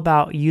all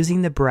about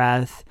using the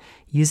breath,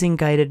 using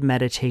guided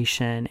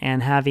meditation,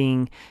 and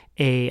having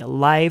a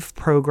live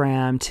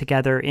program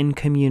together in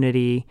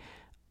community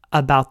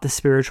about the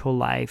spiritual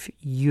life,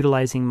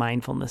 utilizing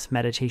mindfulness,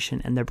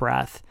 meditation, and the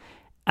breath.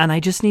 And I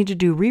just need to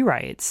do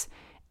rewrites.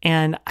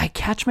 And I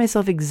catch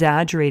myself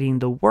exaggerating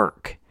the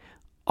work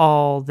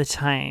all the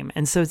time.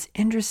 And so it's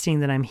interesting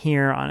that I'm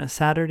here on a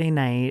Saturday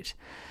night.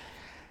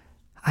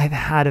 I've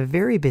had a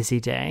very busy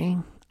day.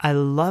 I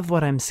love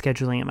what I'm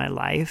scheduling in my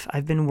life.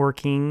 I've been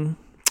working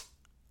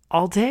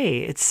all day.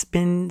 It's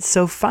been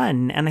so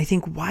fun. And I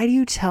think, why do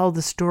you tell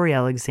the story,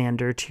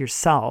 Alexander, to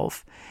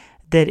yourself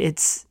that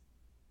it's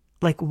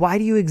like, why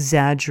do you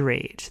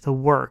exaggerate the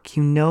work?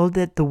 You know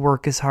that the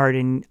work is hard,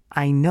 and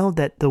I know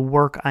that the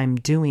work I'm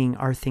doing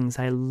are things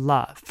I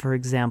love. For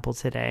example,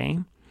 today,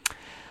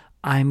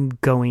 I'm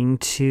going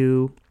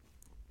to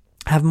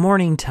have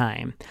morning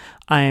time.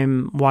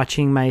 I'm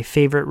watching my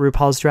favorite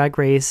RuPaul's Drag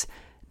Race.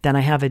 Then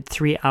I have a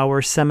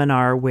 3-hour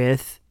seminar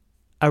with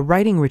a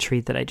writing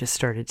retreat that I just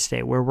started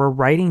today, where we're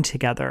writing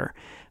together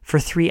for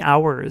 3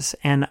 hours,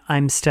 and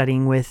I'm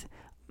studying with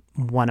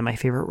one of my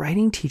favorite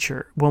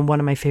one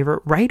of my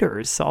favorite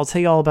writers. So I'll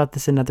tell you all about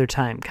this another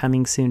time,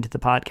 coming soon to the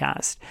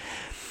podcast.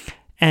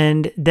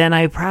 And then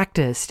I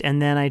practiced,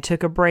 and then I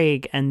took a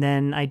break, and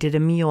then I did a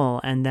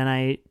meal, and then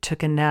I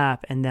took a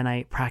nap, and then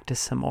I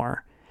practiced some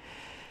more.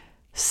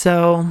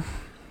 So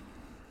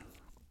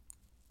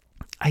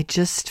I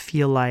just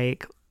feel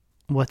like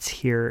what's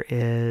here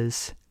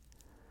is,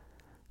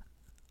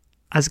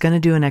 I was going to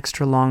do an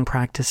extra long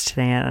practice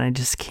today, and I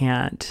just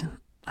can't.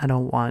 I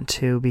don't want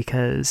to,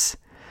 because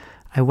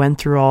I went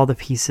through all the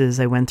pieces.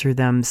 I went through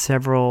them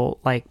several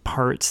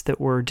parts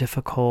that were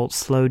difficult,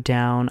 slowed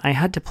down. I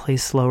had to play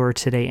slower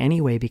today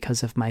anyway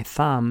because of my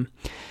thumb.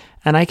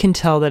 And I can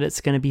tell that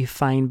it's going to be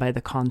fine by the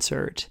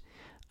concert.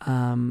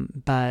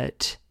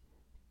 But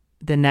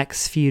the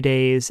next few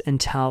days,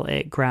 until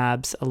it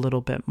grabs a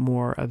little bit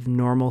more of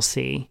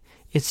normalcy,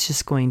 it's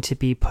just going to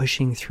be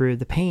pushing through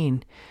the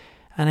pain.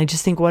 And I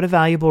just think, what a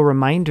valuable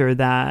reminder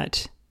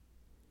that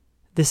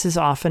this is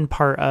often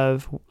part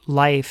of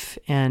life,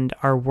 and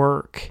our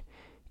work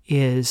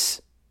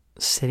is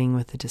sitting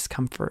with the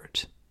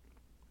discomfort.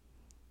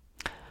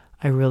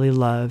 I really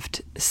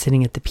loved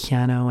sitting at the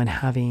piano and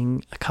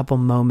having a couple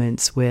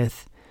moments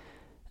with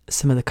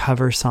some of the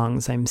cover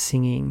songs I'm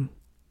singing.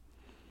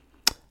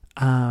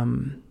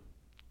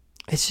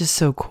 It's just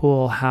so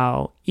cool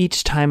how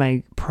each time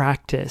I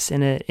practice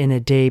in a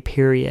day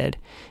period,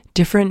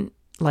 different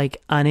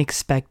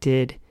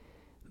unexpected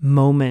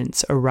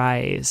moments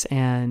arise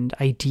and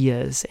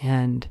ideas,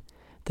 and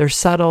they're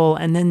subtle.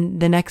 And then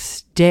the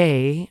next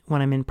day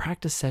when I'm in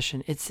practice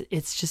session, it's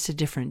just a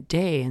different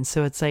day. And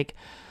so it's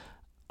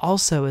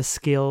also a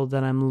skill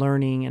that I'm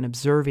learning and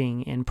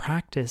observing in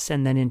practice,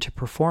 and then into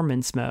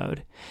performance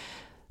mode,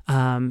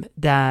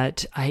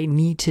 that I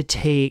need to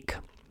take.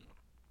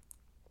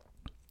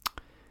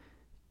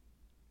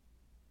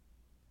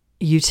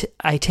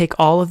 I take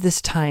all of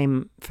this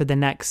time for the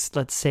next,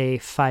 let's say,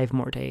 5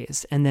 more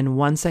days. And then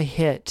once I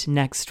hit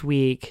next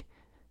week,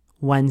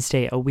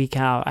 Wednesday, a week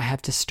out, I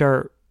have to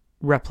start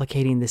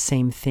replicating the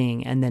same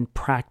thing, and then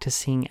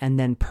practicing, and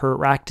then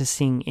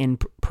practicing in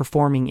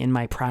performing in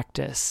my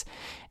practice.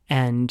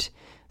 And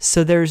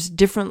so there's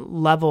different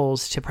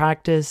levels to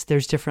practice.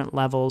 There's different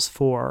levels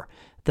for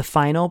the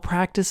final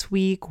practice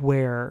week,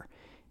 where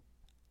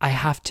I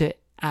have to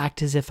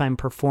act as if I'm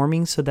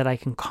performing so that I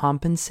can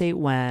compensate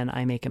when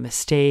I make a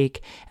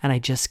mistake, and I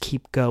just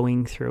keep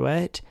going through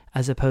it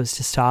as opposed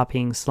to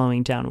stopping,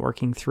 slowing down,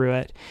 working through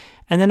it.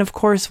 And then, of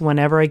course,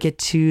 whenever I get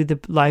to the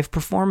live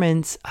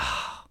performance,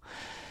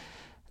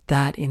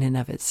 that in and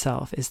of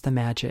itself is the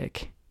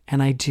magic.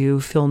 And I do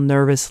feel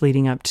nervous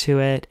leading up to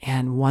it.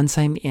 And once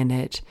I'm in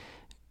it,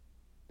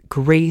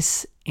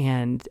 grace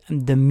and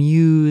the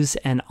muse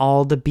and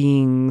all the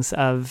beings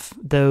of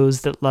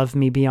those that love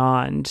me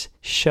beyond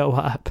show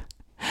up.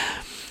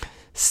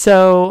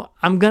 So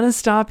I'm going to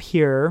stop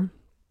here.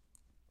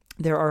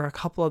 There are a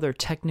couple other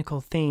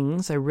technical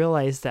things. I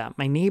realized that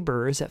my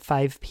neighbors at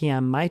 5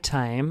 p.m. my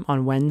time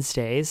on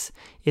Wednesdays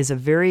is a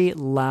very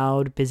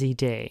loud, busy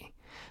day.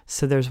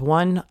 So there's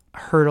one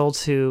hurdle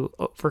to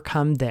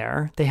overcome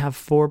there. They have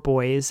 4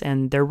 boys,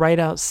 and they're right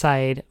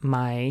outside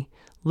my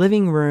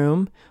living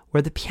room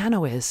where the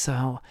piano is.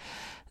 So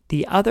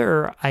the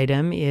other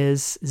item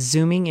is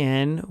zooming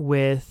in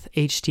with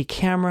HD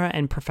camera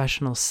and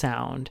professional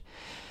sound.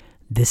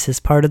 This is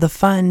part of the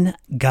fun.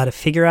 Got to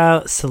figure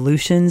out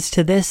solutions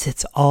to this.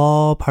 It's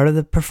all part of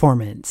the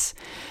performance.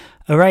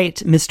 All right,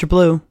 Mr.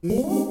 Blue.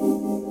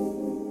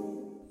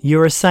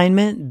 Your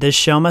assignment, the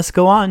show must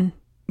go on.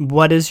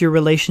 What is your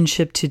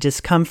relationship to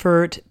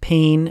discomfort,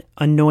 pain,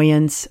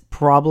 annoyance,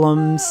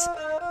 problems,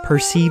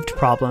 perceived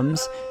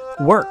problems?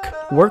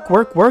 Work, work,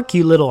 work, work,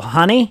 you little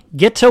honey.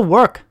 Get to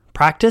work.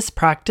 Practice,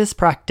 practice,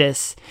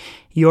 practice.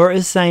 Your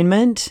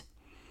assignment,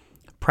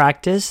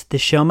 practice. The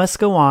show must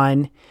go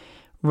on.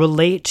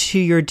 Relate to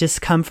your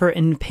discomfort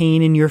and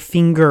pain in your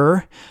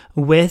finger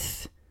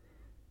with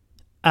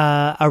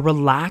a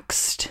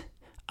relaxed,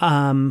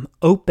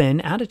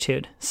 open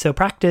attitude. So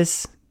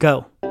practice,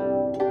 go.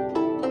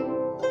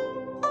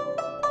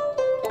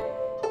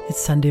 It's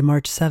Sunday,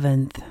 March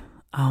 7th.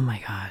 Oh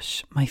my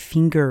gosh, my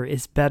finger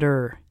is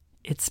better.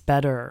 It's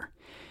better.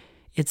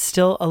 It's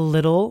still a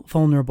little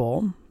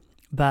vulnerable,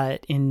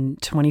 but in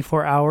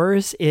 24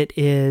 hours, it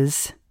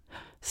is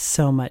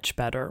so much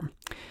better.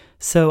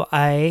 So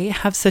I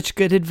have such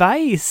good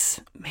advice.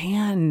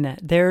 Man,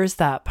 there's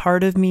that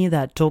part of me,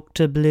 that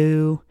Dr.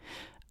 Blue,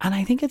 and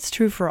I think it's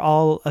true for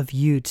all of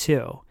you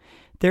too.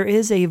 There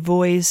is a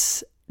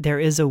voice, there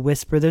is a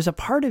whisper, there's a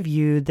part of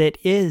you that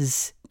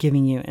is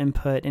giving you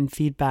input and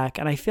feedback,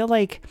 and I feel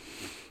like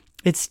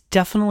it's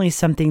definitely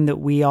something that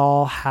we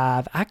all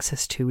have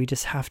access to. We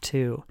just have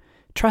to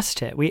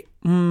trust it. We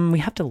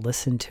have to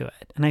listen to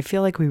it. And I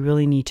feel like we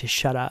really need to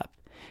shut up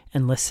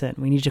and listen.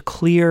 We need to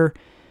clear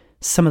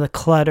some of the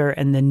clutter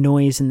and the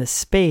noise in the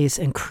space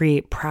and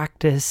create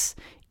practice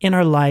in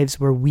our lives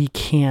where we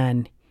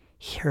can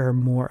hear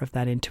more of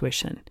that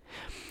intuition.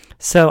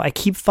 So I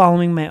keep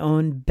following my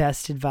own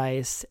best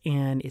advice,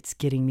 and it's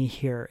getting me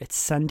here. It's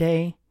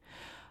Sunday.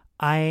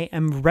 I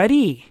am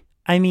ready.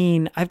 I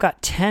mean, I've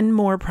got 10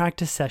 more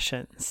practice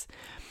sessions,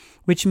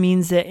 which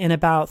means that in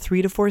about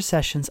 3 to 4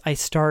 sessions, I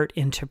start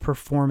into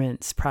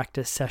performance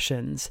practice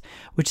sessions,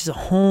 which is a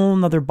whole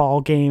nother ball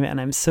game. And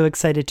I'm so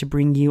excited to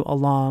bring you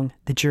along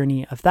the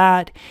journey of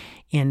that.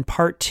 In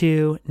part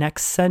 2,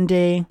 next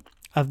Sunday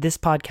of this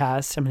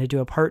podcast, I'm going to do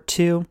a part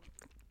 2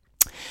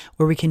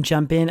 where we can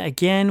jump in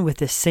again with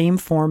the same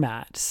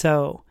format.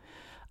 So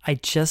I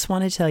just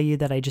want to tell you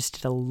that I just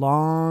did a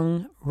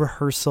long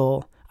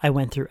rehearsal. I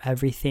went through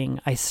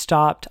everything. I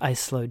stopped. I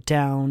slowed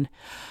down.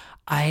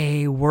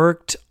 I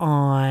worked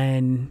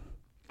on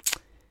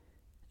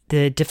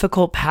the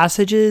difficult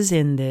passages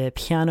in the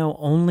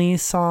piano-only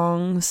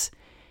songs.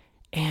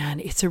 And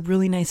it's a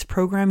really nice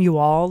program, you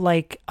all.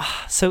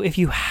 So if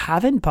you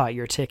haven't bought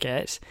your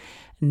ticket,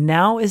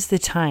 now is the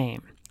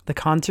time. The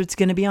concert's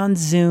going to be on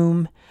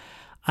Zoom.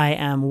 I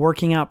am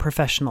working out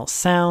professional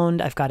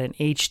sound. I've got an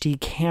HD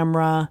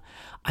camera.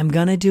 I'm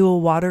going to do a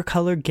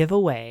watercolor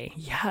giveaway.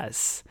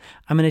 Yes.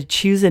 I'm going to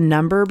choose a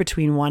number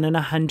between 1 and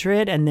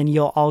 100, and then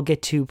you'll all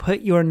get to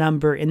put your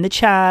number in the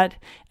chat,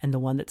 and the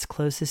one that's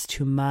closest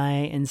to my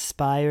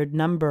inspired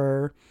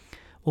number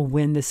will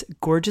win this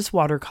gorgeous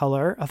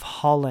watercolor of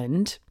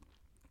Holland.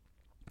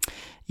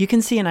 You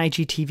can see an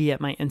IGTV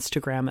at my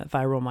Instagram at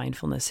Viral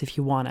Mindfulness if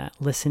you want to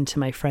listen to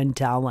my friend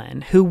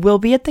Dallin, who will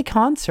be at the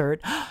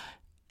concert.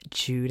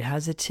 Jude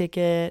has a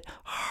ticket,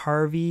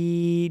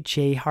 Harvey,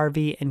 Jay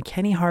Harvey, and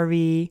Kenny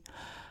Harvey.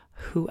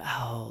 Who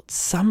else?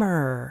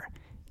 Summer,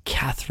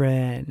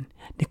 Catherine,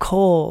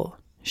 Nicole,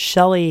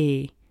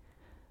 Shelly,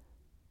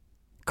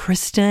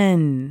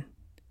 Kristen.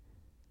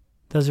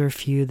 Those are a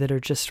few that are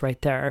just right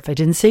there. If I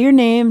didn't say your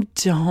name,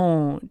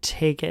 don't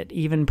take it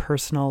even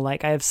personal. I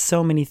have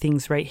so many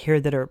things right here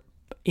that are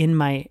in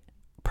my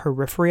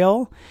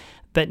peripheral.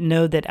 But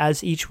know that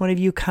as each one of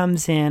you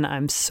comes in,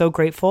 I'm so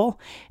grateful.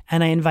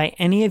 And I invite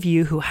any of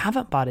you who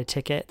haven't bought a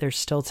ticket, there's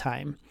still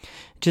time.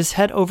 Just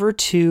head over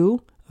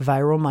to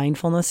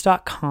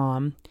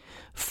viralmindfulness.com,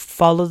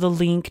 follow the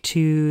link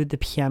to the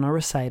piano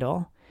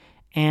recital,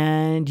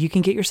 and you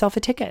can get yourself a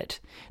ticket.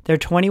 They're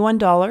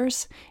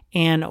 $21.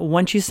 And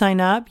once you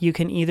sign up, you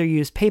can either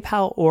use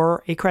PayPal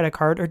or a credit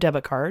card or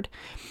debit card.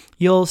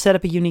 You'll set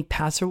up a unique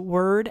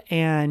password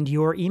and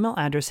your email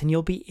address, and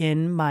you'll be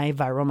in my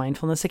Viral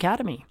Mindfulness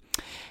Academy.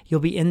 You'll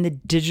be in the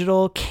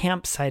digital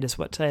campsite is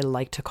what I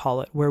like to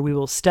call it, where we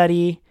will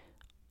study,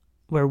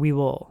 where we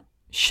will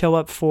show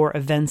up for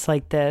events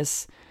like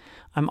this.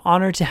 I'm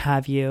honored to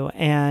have you,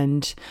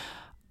 and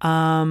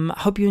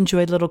hope you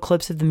enjoyed little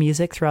clips of the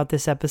music throughout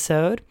this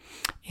episode.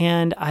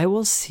 And I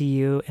will see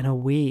you in a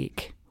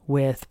week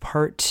with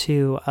part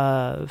 2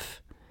 of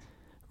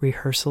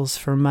rehearsals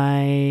for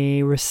my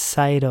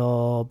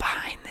recital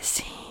behind the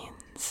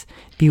scenes.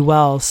 Be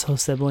well, soul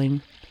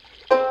sibling.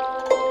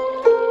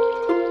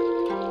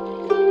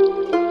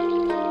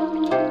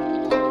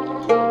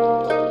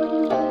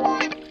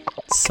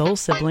 Soul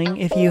sibling,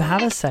 if you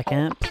have a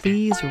second,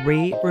 please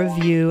rate,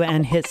 review,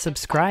 and hit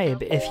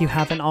subscribe if you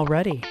haven't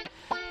already.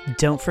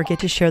 Don't forget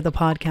to share the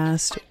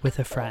podcast with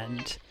a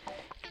friend.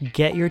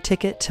 Get your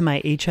ticket to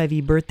my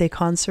HIV birthday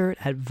concert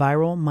at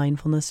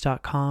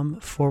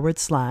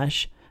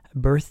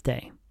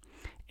viralmindfulness.com/birthday.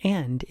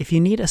 And if you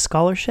need a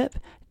scholarship,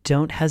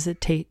 don't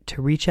hesitate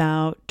to reach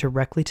out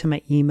directly to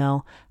my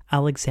email,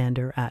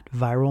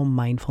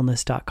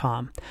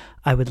 alexander@viralmindfulness.com.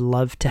 I would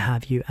love to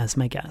have you as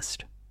my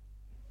guest.